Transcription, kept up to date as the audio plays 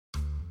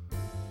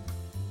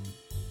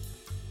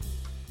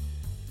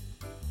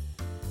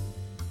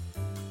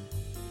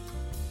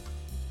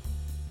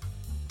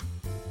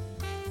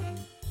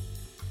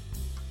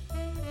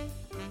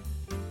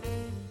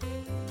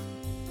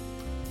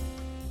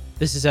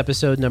This is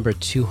episode number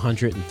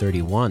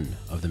 231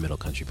 of the Middle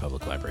Country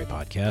Public Library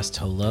podcast.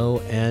 Hello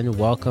and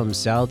welcome.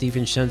 Sal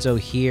DiVincenzo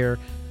here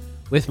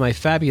with my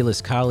fabulous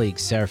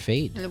colleagues Sarah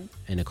Fade Hello.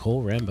 and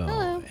Nicole Rambo.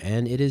 Hello.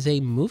 And it is a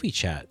movie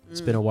chat.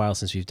 It's been a while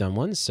since we've done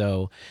one,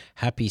 so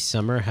happy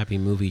summer, happy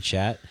movie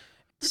chat.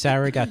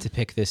 Sarah got to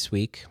pick this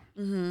week.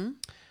 Mm-hmm. And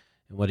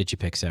what did you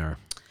pick, Sarah?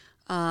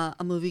 A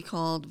movie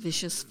called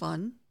Vicious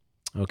Fun.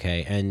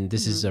 Okay, and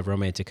this is a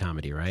romantic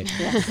comedy, right?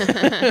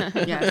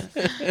 Yes.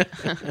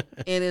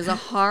 It is a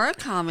horror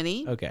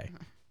comedy. Okay.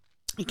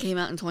 It came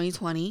out in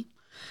 2020.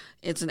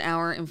 It's an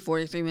hour and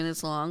 43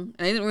 minutes long.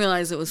 And I didn't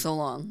realize it was so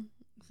long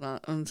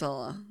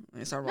until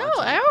I started No,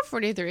 watching. hour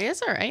 43.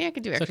 That's all right. I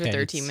could do extra okay.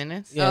 13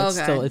 minutes. Yeah,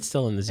 Okay. it's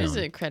still in the There's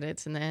zone. the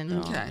credits in the end.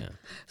 Okay. Yeah.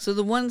 So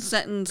the one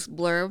sentence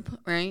blurb,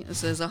 right? It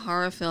says a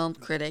horror film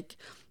critic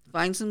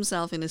finds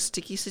himself in a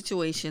sticky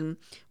situation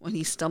when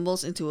he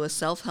stumbles into a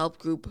self-help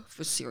group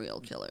for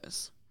serial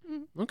killers.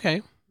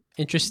 Okay.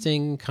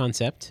 Interesting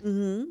concept.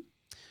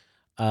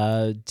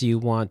 Mm-hmm. Do you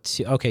want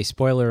to... Okay,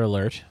 spoiler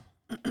alert.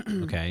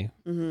 Okay,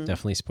 Mm-hmm.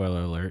 definitely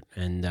spoiler alert.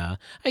 And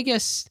I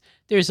guess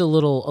there's a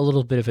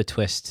little bit of a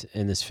twist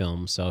in this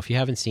film. So if you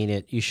haven't seen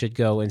it, you should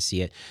go and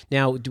see it.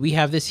 Now, do we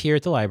have this here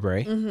at the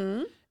library?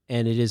 Mm-hmm.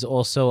 And it is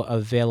also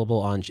available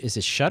on... Is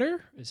it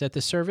Shudder? Is that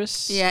the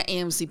service? Yeah,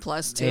 AMC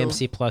Plus too.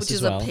 AMC Plus which as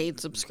is well. a paid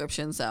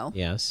subscription. So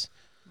Yes.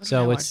 What So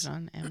did I watch it's... it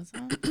on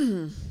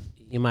Amazon?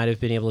 You might have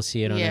been able to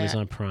see it on Yeah.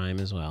 Amazon Prime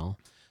as well.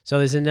 So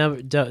there's a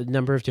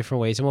number of different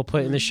ways. And we'll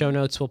put in the show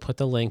notes, we'll put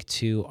the link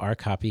to our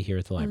copy here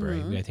at the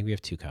library. I think we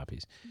have 2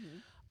 copies.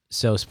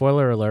 So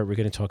spoiler alert, we're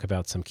going to talk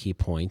about some key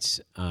points.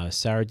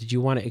 Sarah, did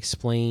you want to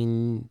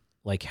explain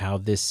like how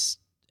this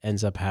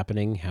ends up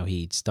happening, how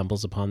he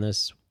stumbles upon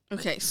this?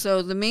 okay,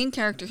 so the main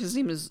character, his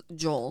name is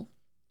Joel,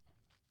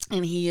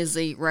 and he is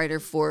a writer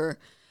for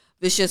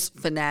Vicious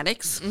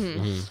Fanatics,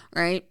 Mm-hmm.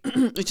 right?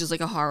 Which is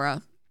like a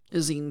horror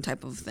zine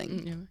type of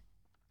thing. Yeah.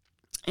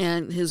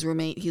 And his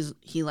roommate,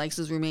 he likes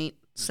his roommate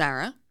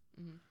Sarah,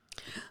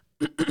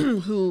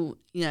 who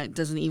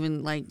doesn't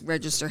even like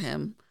register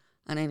him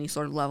on any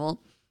sort of level.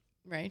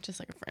 Right, just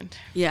like a friend.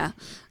 Yeah.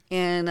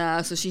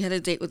 And so she had a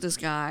date with this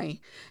guy,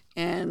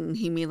 and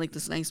he made like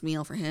this nice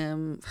meal for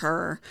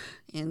her,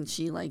 and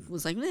she like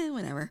was like,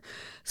 whatever.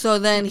 So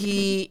then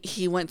he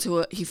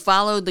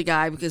followed the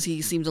guy because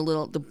he seemed a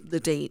little, the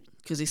date,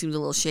 because he seemed a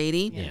little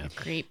shady. Yeah.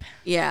 Creep.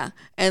 Yeah.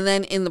 And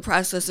then in the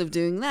process of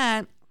doing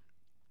that,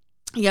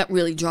 he got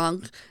really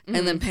drunk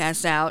and then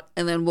passed out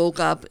and then woke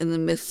up in the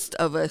midst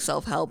of a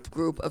self-help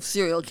group of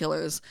serial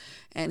killers,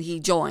 and he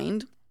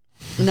joined,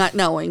 not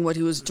knowing what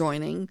he was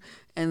joining.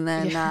 And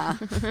then,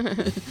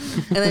 and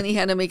then he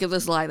had to make up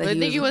this lie that I he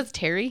think was, it was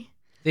Terry.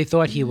 They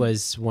thought he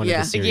was one Yeah.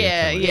 of the serial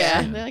Yeah, killers.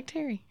 yeah. They're like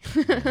Terry.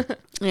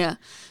 yeah,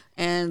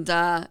 and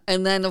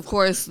then of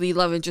course the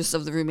love interest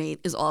of the roommate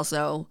is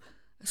also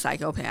a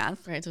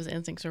psychopath. Right, so his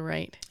instincts are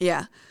right.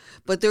 Yeah,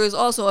 but there is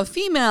also a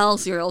female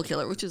serial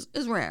killer, which is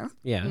rare.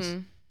 Yes.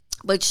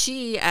 But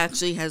she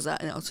actually has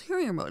an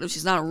ulterior motive.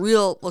 She's not a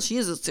real. Well, she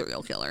is a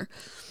serial killer,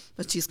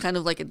 but she's kind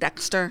of like a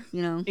Dexter,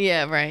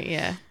 Yeah, right,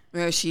 yeah.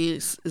 where she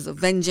is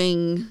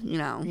avenging,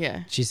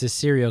 Yeah. She's a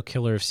serial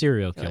killer of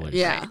serial killers.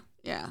 Yeah,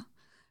 yeah.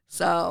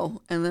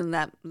 So, and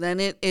then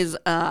it is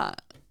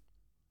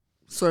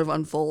sort of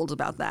unfolds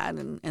about that,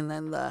 and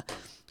then the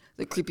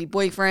creepy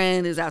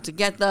boyfriend is out to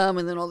get them,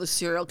 and then all the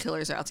serial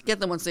killers are out to get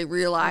them once they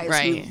realize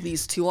Right. who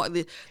these two are.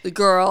 The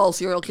girl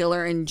serial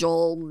killer and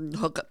Joel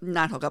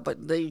not hook up,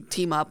 but they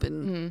team up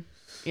and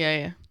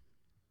Yeah.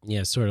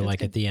 Yeah, sort of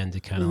like at the end,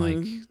 it kind of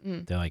Mm-hmm.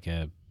 like they're like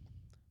a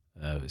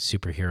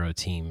superhero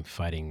team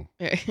fighting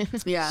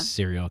yeah,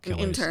 serial an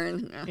killers.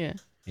 intern. Yeah. Yeah.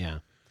 Yeah.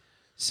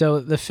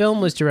 So the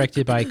film was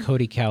directed by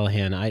Cody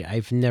Callahan.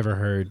 I've never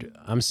heard.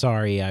 I'm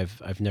sorry.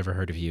 I've never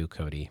heard of you,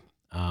 Cody.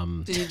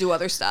 Did you do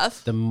other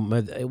stuff?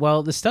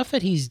 The stuff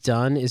that he's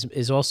done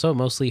is also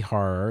mostly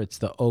horror. It's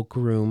The Oak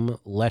Room,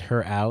 Let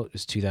Her Out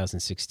is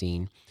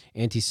 2016,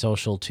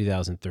 Antisocial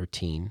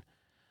 2013.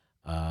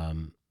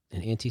 And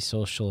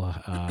Antisocial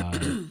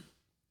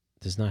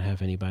does not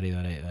have anybody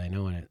that I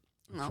know in it.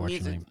 No,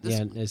 Unfortunately,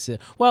 music.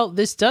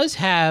 this does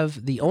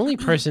have the only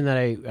person that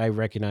I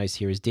recognize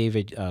here is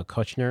David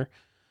Kochner,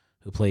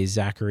 who plays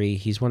Zachary.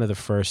 He's one of the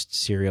first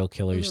serial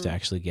killers to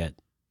actually get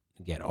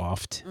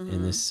offed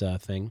in this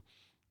thing.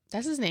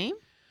 That's his name?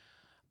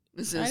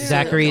 This I is don't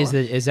Zachary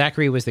serial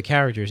Zachary was the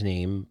character's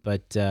name,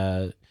 but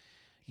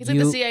He's like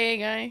the CIA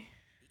guy.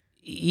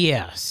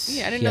 Yes.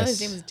 Yeah, I didn't know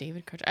his name was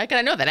David Kochner.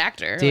 I know that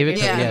actor. David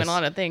Like, he's Kochner, been in yes. a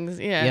lot of things.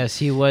 Yeah. Yes,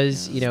 he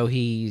was.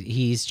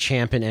 He's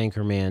Champ and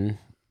Anchorman.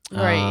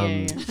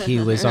 Right, yeah. He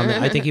was on.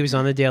 I think he was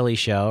on the Daily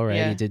Show. Right,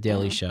 Yeah. he did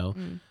Daily Show.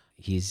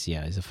 He's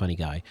a funny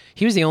guy.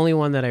 He was the only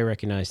one that I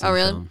recognized. In Oh, the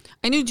really? film.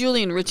 I knew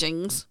Julian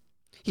Richings.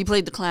 He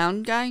played the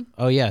clown guy.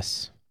 Oh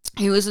yes.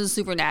 He was in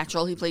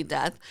Supernatural. He played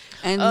Death,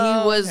 and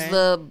Oh, he was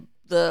okay.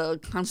 the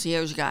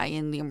concierge guy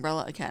in the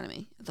Umbrella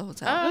Academy at the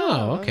hotel.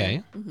 Oh,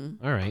 okay.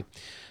 Mm-hmm. All right.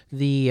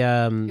 The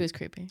He was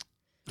creepy.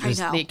 I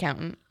know. The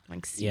accountant,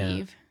 like Yeah.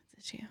 Steve.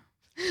 Is it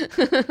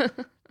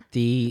you?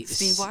 the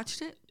Steve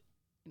watched it.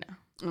 No.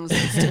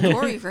 It's too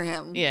gory for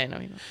him. Yeah, I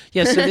know.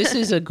 Yeah, so this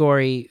is a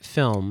gory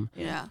film,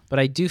 Yeah. but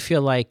I do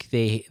feel like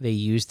they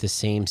used the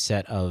same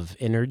set of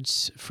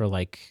innards for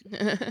like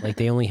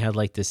they only had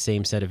like the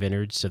same set of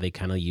innards, so they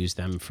kind of used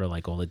them for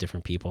like all the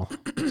different people,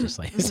 just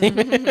like the same.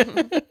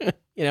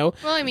 Well,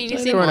 I mean, you've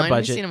They seen were on a one, you've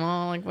budget. seen them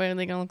all. Like, what are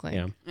they gonna look like?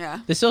 Yeah. Yeah.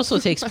 This also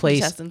takes place.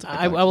 Intestines with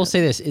I dog will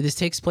shit. say this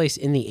takes place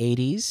in the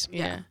 80s,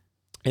 Yeah.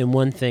 and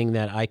one thing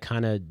that I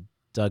kind of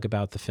dug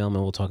about the film,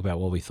 and we'll talk about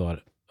what we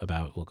thought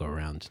about. We'll go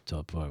around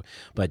to,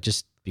 but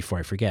just before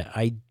I forget,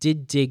 I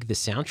did dig the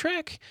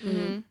soundtrack.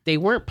 Mm-hmm. They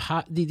weren't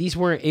these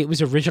weren't. It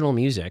was original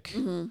music,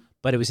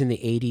 but it was in the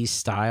 80s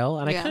style,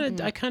 and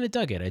Yeah. I kind of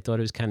dug it. I thought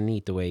it was kind of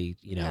neat the way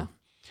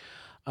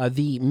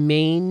the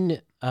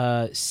main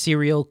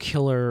serial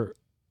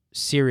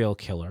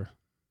killer,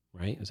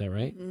 right? Is that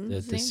right? The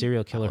His name?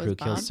 serial killer Oh, who was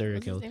Bob? kills serial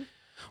What's his killers. name?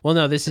 Well,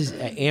 no, this is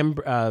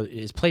Amber.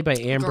 Is played by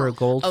Amber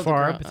Girl.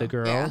 Goldfarb, girl. the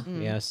girl. Yeah.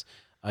 Yes,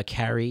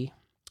 Carrie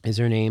is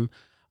her name.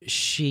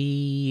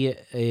 She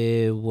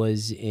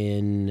was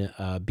in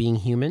Being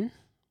Human,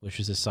 which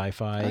was a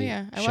sci-fi. Oh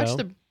yeah, I show. watched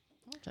the.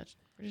 British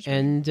version.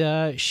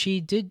 And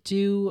she did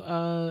do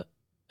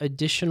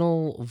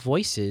additional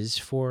voices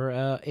for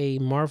a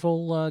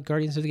Marvel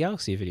Guardians of the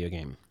Galaxy video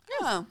game.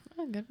 Oh.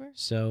 Oh, good for her.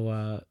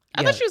 So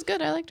I thought she was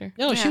good. I liked her.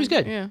 no, she Yeah. was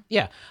good. Yeah.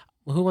 Yeah.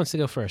 Well, who wants to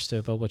go first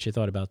about what you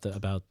thought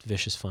about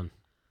Vicious Fun?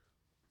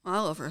 Well,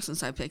 I'll go first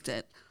since I picked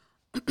it.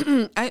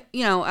 I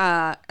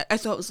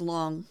thought it was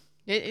long.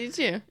 It's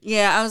you.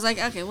 Yeah, I was like,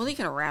 okay, well, they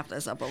could have wrapped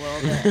this up a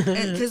little bit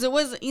because it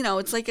was,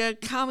 it's like a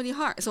comedy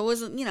horror, so it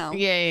wasn't,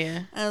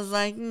 Yeah. I was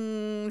like,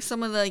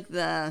 some of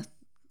the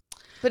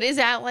But is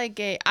that like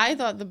I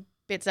thought the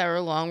bits that were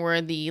long were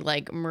the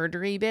like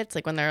murdery bits,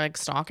 like when they're like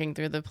stalking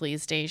through the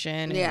police station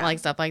and Yeah. like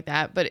stuff like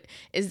that. But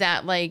is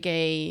that like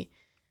a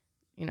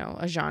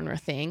genre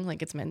thing?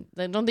 Like it's meant.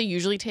 Don't they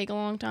usually take a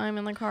long time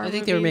in like horror? I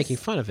think they were movies? making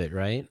fun of it,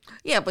 right?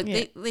 yeah, but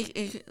Yeah.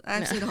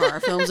 I've seen horror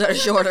films that are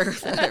shorter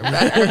that are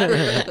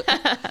better.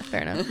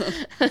 Fair enough.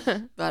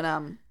 But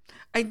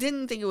I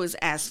didn't think it was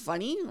as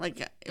funny.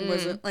 Like it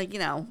wasn't like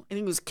I think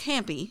it was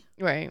campy.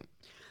 Right.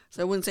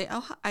 So I wouldn't say,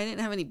 oh, I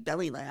didn't have any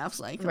belly laughs.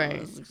 Like Right.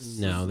 it was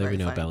No, there were very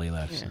no funny. belly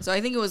laughs. Yeah. So I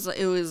think it was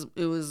definitely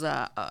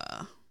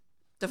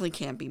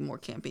campy, more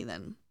campy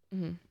than.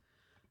 Mhm.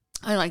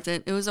 I liked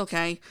it. It was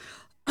okay.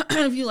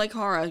 If you like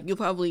horror, you'll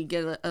probably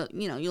get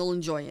you'll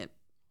enjoy it.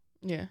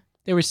 Yeah.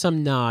 There were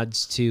some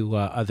nods to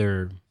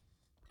other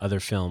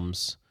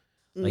films,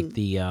 like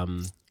the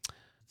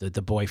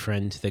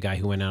boyfriend, the guy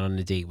who went out on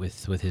a date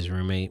with his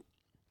roommate.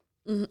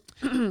 He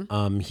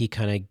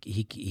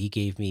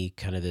gave me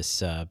kind of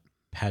this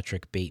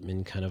Patrick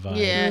Bateman kind of vibe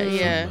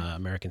Yeah, from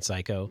American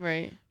Psycho.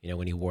 Right.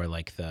 When he wore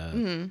like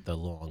the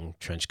long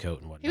trench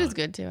coat and whatnot. He was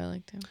good too. I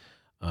liked him.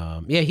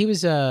 Yeah, he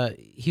was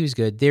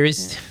good. There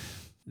is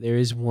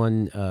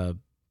one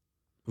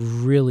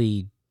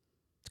really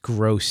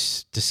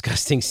gross,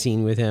 disgusting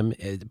scene with him.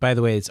 By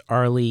the way, it's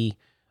Ari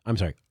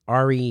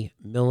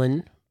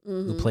Millen,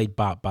 who played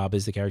Bob. Bob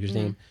is the character's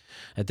name.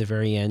 At the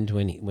very end,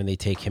 when they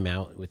take him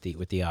out with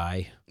the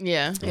eye,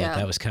 Yeah. Yeah.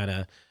 that was kind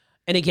of.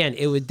 And again,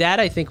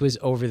 I think was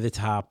over the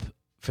top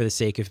for the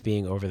sake of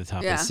being over the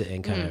top Yeah.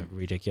 and kind of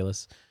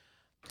ridiculous.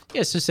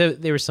 Yeah, so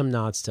there were some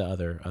nods to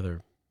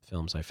other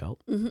films. I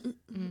felt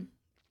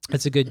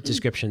that's a good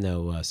description,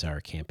 though,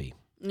 Sarah. Campy.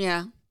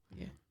 Yeah.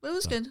 Yeah. But it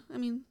was So. good. I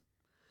mean,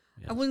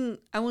 Yeah.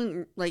 I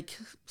wouldn't like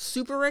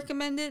super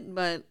recommend it,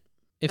 but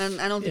If,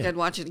 and I don't think yeah. I'd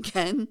watch it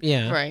again.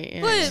 Yeah. Right.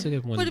 Yeah. But, It's a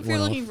good one- but if you're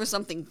one-off. looking for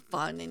something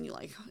fun and you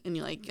like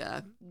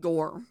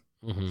gore,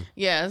 Mm-hmm.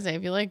 Yeah, say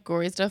if you like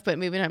gory stuff, but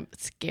maybe not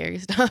scary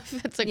stuff.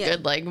 It's a Yeah.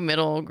 good like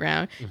middle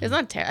ground. Mm-hmm. It's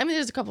not I mean,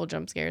 there's a couple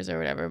jump scares or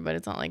whatever, but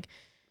it's not like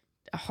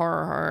a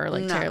horror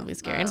like No, terribly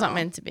scary. not It's at not all.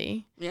 meant to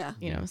be, yeah.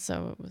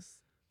 So it was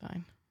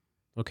fine.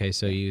 Okay,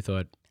 so you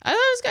thought I thought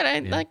it was good. I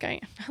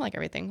like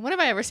everything. When have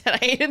I ever said I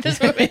hated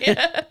this movie?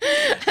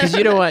 because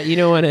you don't want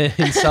to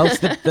insult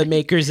the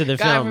makers of the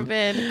God film.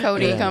 forbid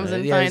Cody Yeah, comes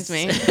and yes. finds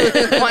me,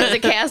 wants to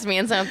cast me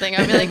in something.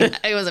 I'll be like,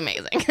 it was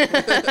amazing.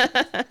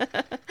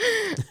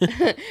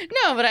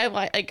 No, but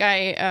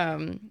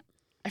I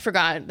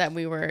forgot that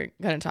we were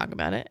going to talk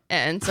about it,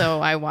 and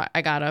so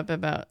I got up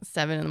about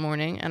 7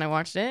 a.m. and I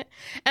watched it,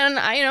 and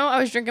I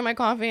was drinking my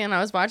coffee and I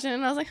was watching it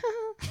and I was like,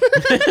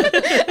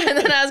 and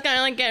then I was kind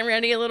of like getting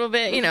ready a little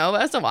bit, but I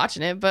was still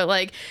watching it, but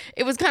like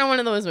it was kind of one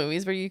of those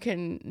movies where you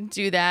can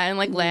do that and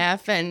like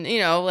laugh and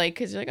like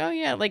because you're like, oh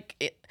yeah, like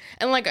it,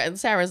 and like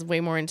Sarah's way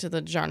more into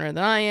the genre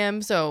than I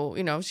am, so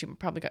she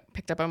probably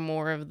picked up on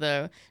more of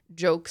the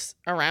jokes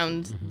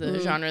around the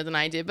genre than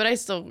I did, but I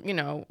still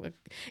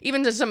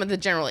even just some of the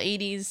general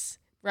 80s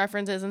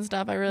references and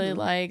stuff I really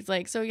liked,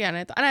 like, so yeah,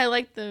 and I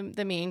liked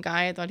the main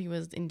guy. I thought he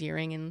was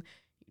endearing, and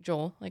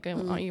Joel, like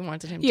you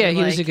wanted him Yeah, to,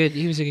 he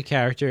was a good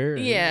character.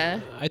 Yeah.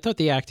 I thought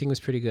the acting was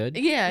pretty good.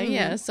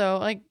 yeah, so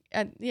like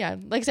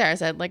like Sarah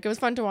said, like it was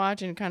fun to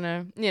watch and kind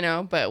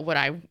of but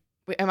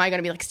am I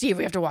gonna be like, Steve,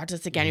 we have to watch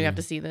this again, you have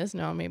to see this?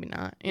 No, maybe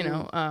not,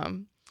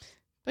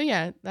 but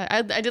yeah,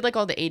 I did like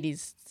all the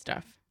 80s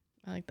stuff.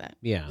 I like that.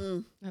 Yeah.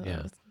 Mm. I thought Yeah.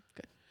 it was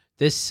good.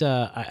 This,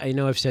 I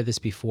know I've said this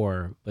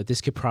before, but this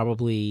could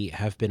probably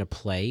have been a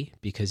play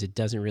because it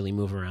doesn't really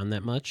move around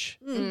that much.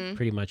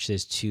 Pretty much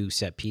there's two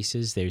set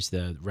pieces. There's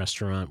the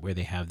restaurant where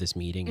they have this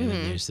meeting, and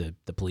then there's the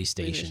police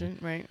station.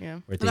 Right,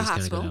 yeah. Where The things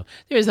kind of go hospital. down.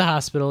 There's the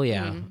hospital,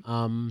 yeah.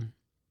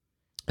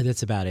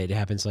 That's about it. It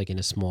happens like in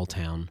a small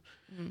town.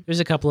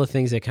 There's a couple of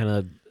things that kind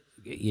of,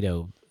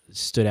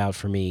 stood out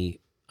for me.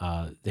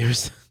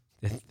 There's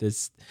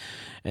this,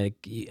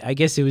 I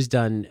guess it was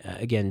done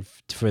again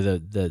for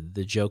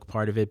the joke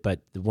part of it,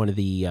 but one of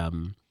the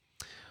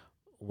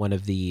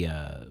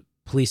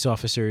police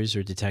officers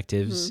or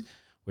detectives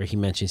where he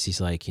mentions,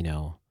 he's like,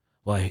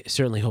 well, I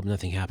certainly hope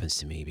nothing happens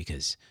to me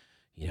because,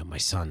 my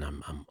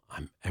son,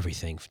 I'm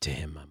everything to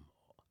him.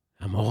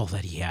 I'm all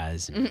that he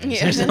has. And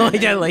something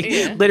like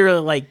that,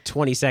 literally like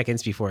 20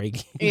 seconds before he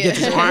gets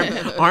his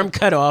arm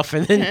cut off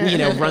and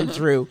then, run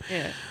through.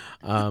 Yeah.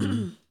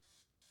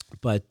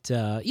 But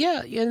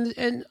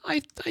and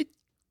I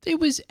it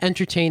was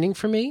entertaining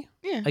for me.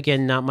 Yeah.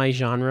 Again, not my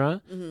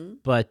genre,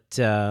 but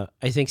I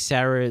think,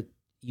 Sarah,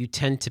 you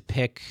tend to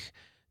pick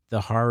the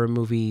horror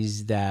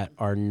movies that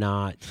are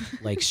not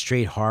like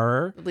straight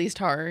horror. At least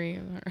horror.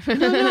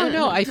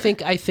 No. I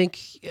think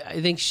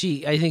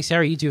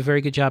Sarah, you do a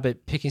very good job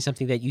at picking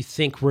something that you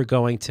think we're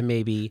going to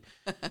maybe,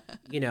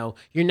 you're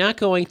not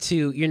going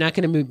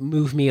to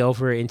move me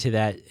over into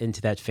that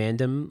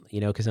fandom,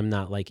 because I'm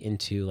not like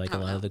into like a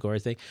lot of the gore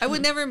thing. I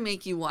would never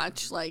make you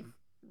watch like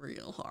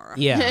real horror.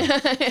 Yeah.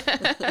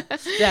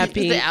 That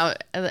being the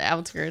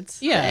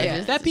outskirts. Yeah.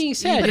 That being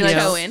said, Put a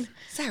toe in.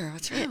 Sarah,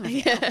 what's wrong with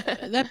you?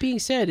 that being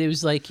said, it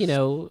was like,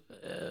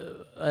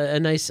 a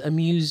nice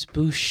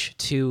amuse-bouche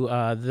to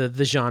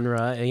the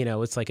genre.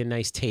 It's like a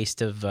nice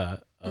taste of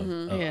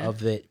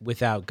it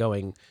without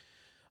going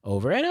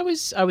over. And I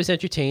was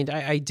entertained.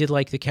 I did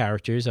like the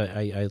characters.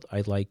 I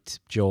liked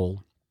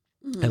Joel.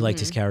 I liked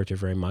his character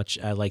very much.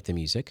 I liked the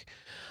music.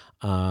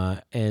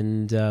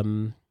 And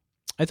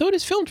I thought it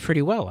was filmed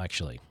pretty well,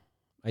 actually.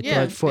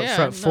 I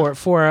thought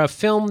for a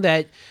film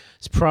that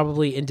is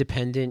probably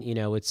independent,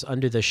 it's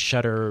under the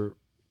Shudder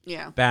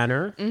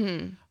banner.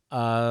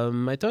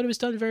 I thought it was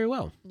done very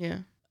well. Yeah.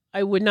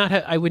 I would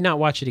not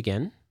watch it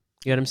again.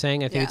 You know what I'm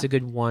saying? I think it's a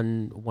good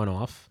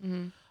one-off.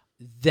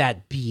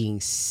 That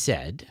being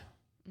said,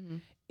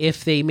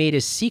 if they made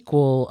a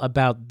sequel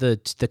about the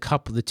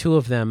two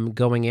of them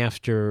going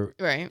after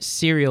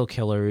serial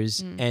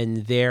killers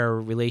and their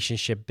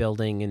relationship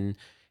building and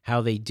how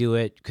they do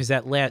it, because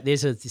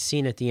there's a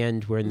scene at the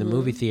end where in the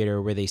movie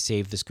theater where they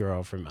save this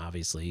girl from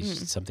obviously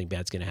something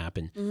bad's going to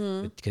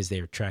happen because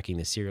they're tracking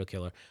the serial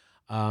killer.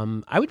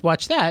 I would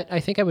watch that.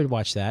 I think I would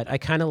watch that. I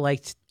kind of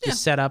liked the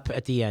setup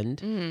at the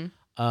end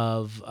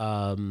of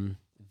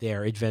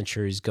their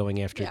adventures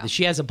going after. Yeah.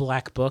 She has a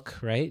black book,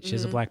 right? She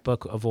has a black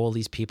book of all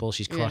these people.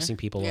 She's crossing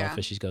people off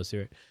as she goes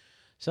through it.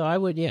 So I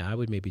would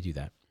maybe do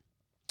that.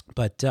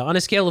 But on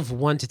a scale of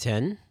 1 to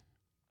 10,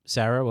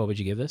 Sarah, what would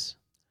you give this?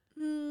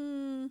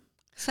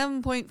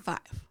 7.5.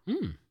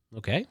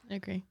 Okay.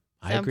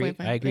 I agree.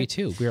 I agree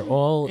too. We're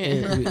all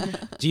in.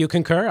 Do you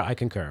concur? I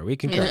concur. We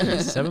concur.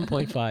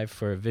 7.5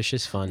 for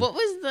Vicious Fun. What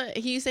was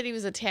you said he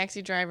was a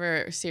taxi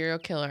driver serial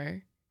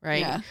killer, right?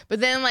 Yeah. But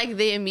then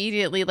they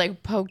immediately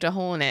poked a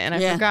hole in it, and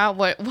I forgot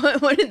what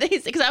did they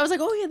say? Because I was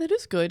like, oh yeah, that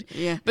is good.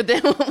 Yeah. But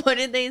then what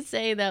did they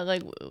say that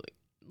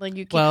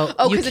you can't? Well,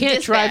 you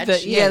can't drive the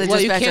the you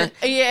dispatcher. can't,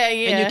 yeah.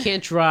 and you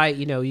can't drive.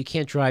 You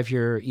can't drive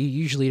you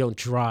usually don't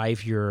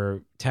drive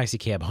your taxi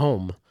cab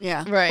home.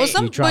 Yeah. Right. Well,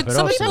 some You drop it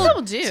people off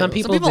somewhere. do. Some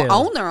people do.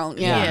 own their own.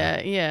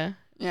 Yeah. Yeah.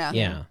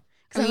 Yeah.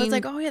 Because I was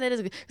like, oh yeah, that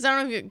is good. Because I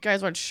don't know if you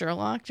guys watch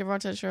Sherlock. Did you ever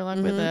watch that Sherlock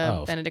with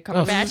Benedict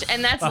Cumberbatch?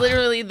 And that's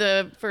literally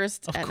the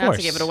first. Not course.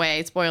 to give it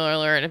away, spoiler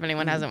alert if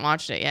anyone hasn't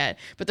watched it yet.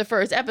 But the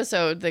first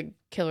episode, the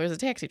killer is a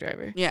taxi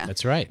driver. Yeah.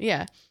 That's right.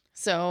 Yeah.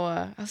 So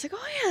I was like,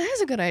 oh yeah,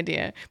 that's a good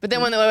idea. But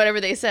then when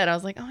whatever they said, I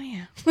was like, oh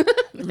yeah,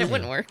 it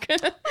wouldn't work.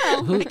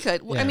 Well, it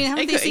could. I mean,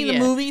 haven't they seen the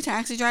movie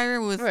Taxi Driver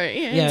with Right?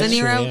 Yeah. Yeah. De that's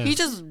true, Niro? yeah. He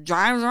just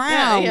drives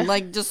around Yeah.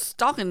 just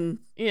stalking.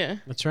 Yeah.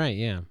 That's right.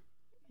 Yeah.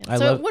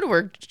 So it would have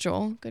worked,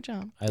 Joel. Good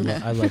job. I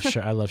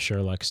love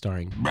Sherlock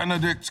starring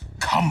Benedict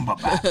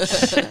Cumberbatch.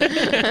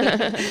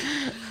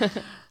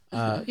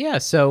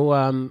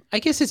 So I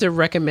guess it's a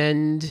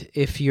recommend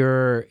if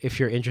you're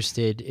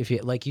interested. If you,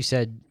 like you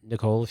said,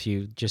 Nicole, if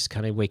you just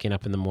kind of waking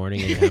up in the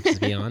morning and it happens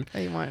to be on. Oh,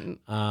 you want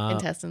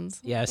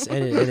intestines? Yes,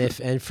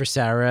 and for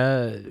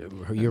Sarah,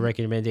 your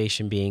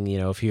recommendation being,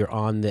 if you're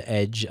on the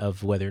edge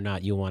of whether or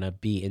not you want to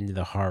be into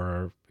the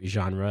horror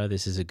genre,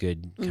 this is a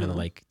good kind of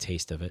like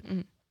taste of it.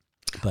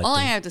 But All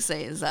I have to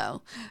say is,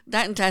 though,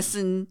 that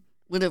intestine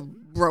would have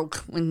broke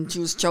when she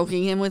was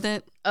choking him with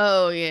it.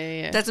 Oh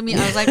yeah. That's me.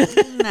 I was like,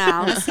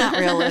 no, that's not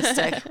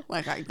realistic.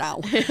 I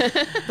know.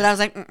 But I was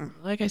like,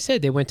 like I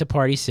said, they went to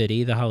Party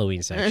City, the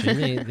Halloween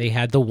section. they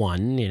had the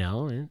one,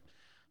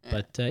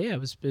 but it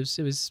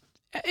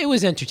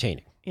was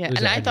entertaining. Yeah, It was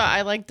and I thought entertaining.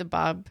 I liked the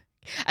Bob.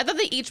 I thought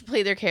they each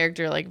played their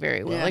character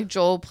very well. Yeah. Like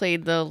Joel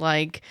played the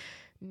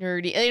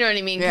nerdy, you know what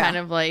I mean? Yeah. Kind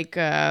of like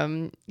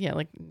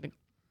the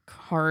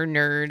horror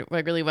nerd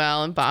like really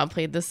well, and Bob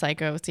played the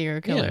psycho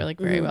serial killer Yeah. like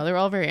very well. They were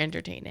all very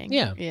entertaining.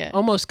 Yeah. Yeah.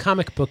 Almost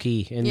comic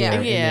booky in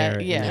Yeah.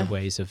 their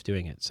ways of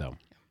doing it. So,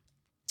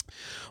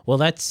 well,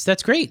 that's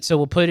great. So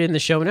we'll put it in the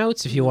show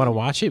notes if you want to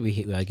watch it.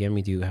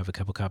 We do have a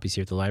couple copies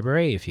here at the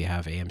library. If you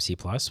have AMC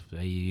Plus,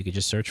 you could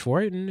just search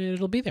for it and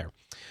it'll be there.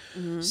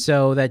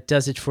 So that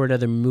does it for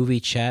another movie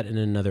chat and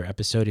another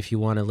episode. If you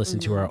want to listen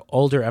to our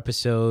older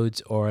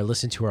episodes or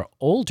listen to our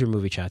older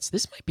movie chats,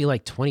 this might be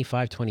like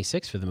 25,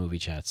 26 for the movie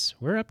chats.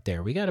 We're up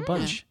there. We got a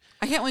bunch.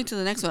 I can't wait to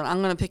the next one.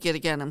 I'm going to pick it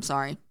again. I'm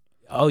sorry.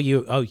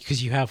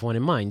 Because you have one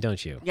in mind,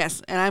 don't you?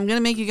 Yes, and I'm going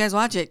to make you guys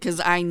watch it because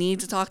I need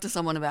to talk to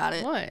someone about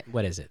it.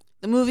 What is it?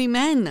 The movie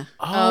Men.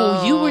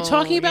 Oh, you were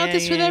talking about yeah,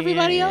 this with yeah,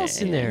 everybody yeah,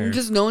 else in there.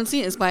 Because no one's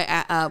seen it. It's by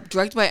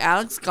directed by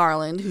Alex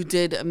Garland, who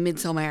did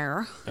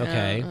Midsommar.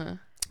 Okay.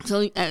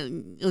 So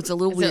it's a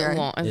little Is weird. it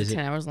long? Is Is it it-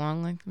 10 hours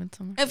long like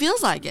Midsommar? It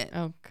feels like it.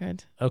 Oh,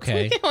 good.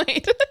 Okay.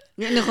 Wait.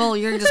 Nicole,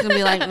 you're just gonna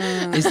be like,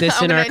 Is this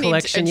I'm in our gonna need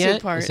collection a yet?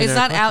 two-part. Is it in it's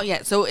our not out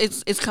yet. So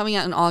it's coming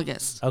out in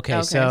August. Okay,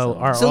 Okay, so so-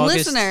 our So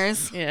August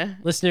listeners, Yeah.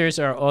 listeners,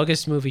 our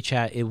August movie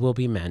chat, it will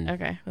be Men.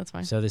 Okay, that's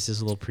fine. So this is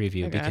a little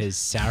preview Oh, God. because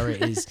Sarah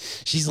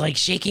she's like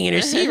shaking in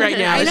her seat right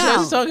now. I She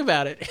wants know. to talk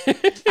about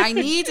it. I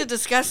need to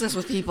discuss this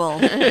with people.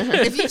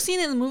 If you've seen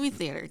it in the movie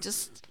theater,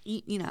 just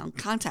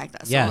contact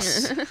us.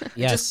 Yes.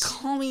 Yes. Just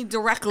call me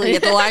directly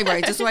at the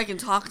library just so I can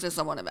talk to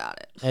someone about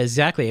it.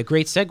 Exactly. A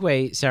great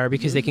segue, Sarah,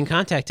 because they can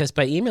contact us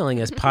by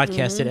emailing us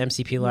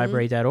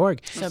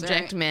podcast@mcplibrary.org.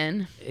 Subject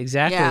men.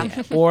 Exactly.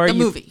 Yeah. Or The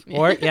movie.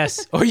 Or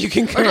yes. Or you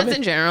can Or just in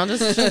comment, general,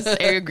 just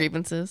air your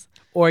grievances.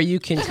 or you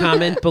can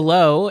comment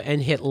below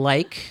and hit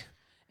like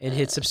and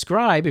hit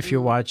subscribe if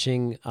you're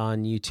watching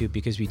on YouTube,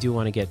 because we do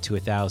want to get to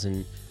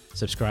 1,000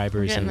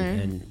 subscribers We're getting there.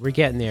 and we're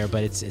getting there,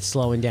 but it's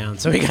slowing down,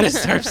 so we got to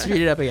start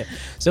speeding it up again.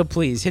 So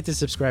please hit the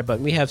subscribe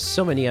button. We have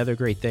so many other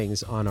great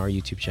things on our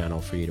YouTube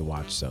channel for you to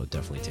watch, so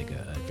definitely take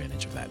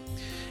advantage of that.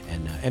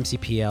 And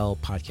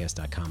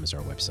mcplpodcast.com is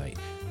our website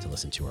to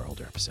listen to our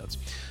older episodes.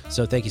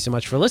 So thank you so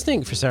much for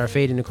listening. For Sarah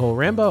Fade and Nicole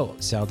Rambo,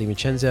 Sal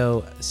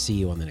DiVincenzo, see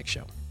you on the next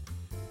show.